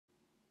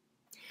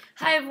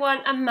Hi everyone,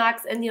 I'm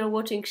Max and you're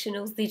watching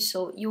SEO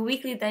Digital, your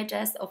weekly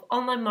digest of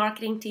online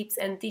marketing tips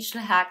and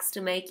digital hacks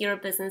to make your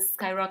business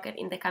skyrocket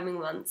in the coming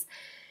months.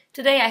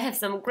 Today I have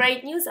some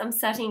great news. I'm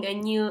starting a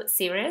new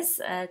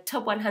series,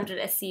 Top 100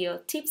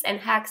 SEO Tips and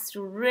Hacks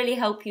to really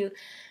help you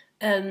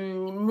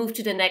move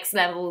to the next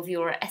level with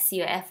your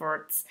SEO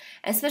efforts,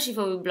 especially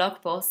for your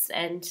blog posts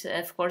and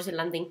of course your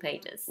landing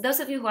pages. Those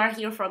of you who are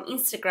here from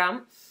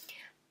Instagram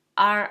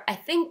are, I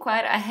think,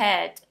 quite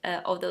ahead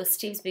of those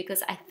tips,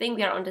 because I think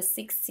we are on the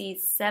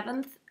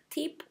 67th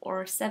tip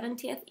or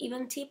 70th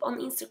even tip on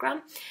Instagram.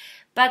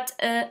 But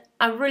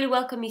I really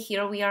welcome you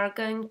here. We are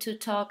going to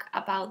talk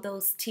about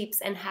those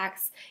tips and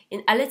hacks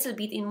in a little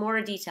bit in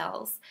more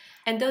details.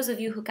 And those of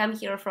you who come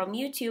here from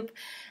YouTube,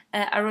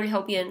 I really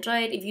hope you enjoy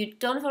it. If you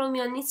don't follow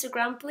me on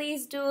Instagram,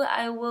 please do.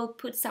 I will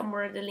put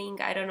somewhere the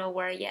link. I don't know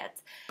where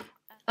yet.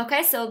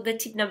 Okay, so the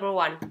tip number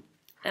one,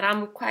 and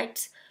I'm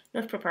quite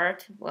not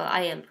prepared. Well,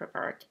 I am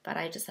prepared, but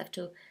I just have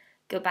to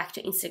go back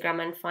to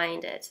Instagram and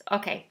find it.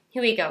 Okay,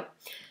 here we go.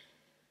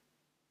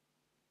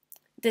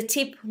 The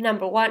tip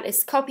number one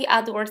is copy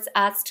AdWords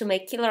ads to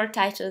make killer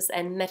titles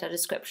and meta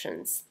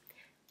descriptions.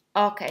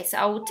 Okay, so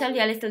I will tell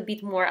you a little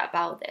bit more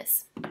about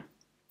this.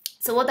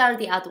 So what are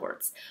the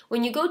AdWords?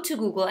 When you go to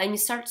Google and you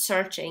start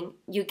searching,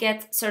 you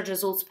get search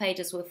results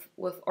pages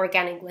with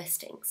organic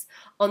listings.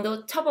 On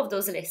the top of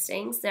those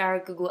listings, there are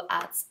Google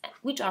ads,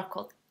 which are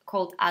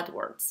called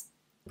AdWords.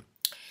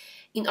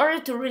 In order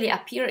to really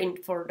appear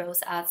for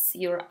those ads,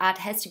 your ad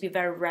has to be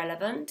very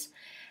relevant.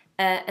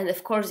 And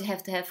of course, you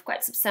have to have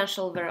quite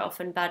substantial, very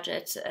often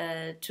budget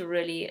to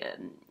really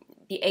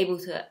be able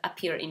to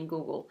appear in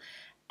Google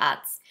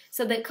ads.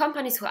 So the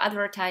companies who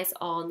advertise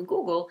on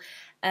Google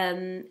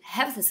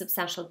have the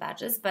substantial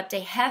budgets, but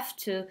they have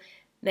to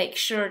make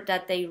sure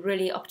that they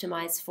really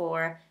optimize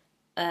for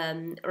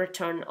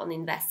return on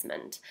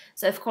investment.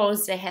 So of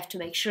course, they have to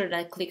make sure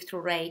that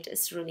click-through rate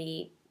is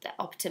really the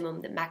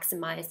optimum, the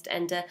maximized,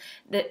 and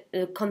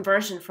the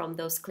conversion from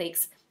those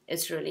clicks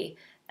is really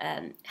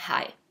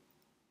high.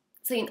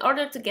 So in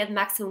order to get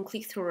maximum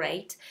click-through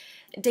rate,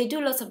 they do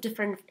lots of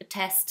different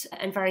tests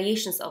and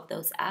variations of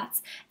those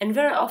ads, and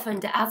very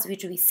often the ads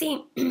which we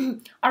see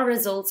are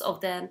results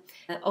of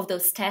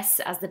those tests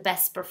as the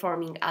best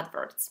performing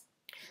adverts.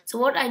 So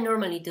what I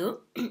normally do,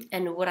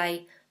 and what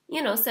I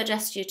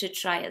suggest you to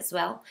try as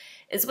well,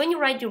 is when you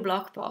write your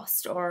blog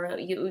post or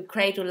you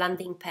create a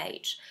landing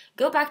page,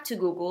 go back to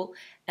Google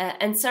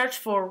and search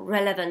for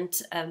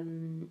relevant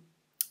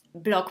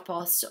blog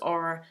posts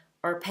or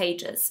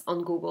pages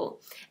on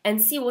Google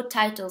and see what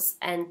titles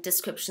and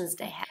descriptions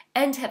they have,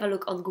 and have a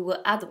look on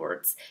Google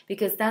AdWords,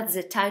 because that's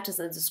the titles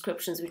and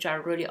descriptions which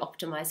are really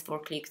optimized for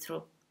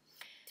click-through.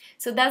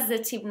 So that's the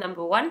tip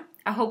number one.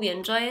 I hope you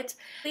enjoy it.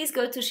 Please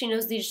go to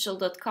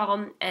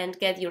SEOdigital.com and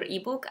get your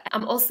ebook.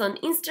 I'm also on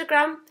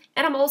Instagram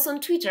and I'm also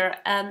on Twitter,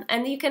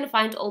 and you can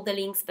find all the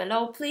links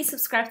below. Please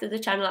subscribe to the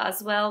channel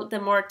as well. The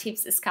more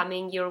tips is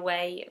coming your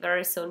way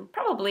very soon,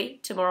 probably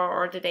tomorrow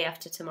or the day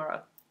after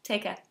tomorrow.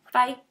 Take care.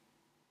 Bye.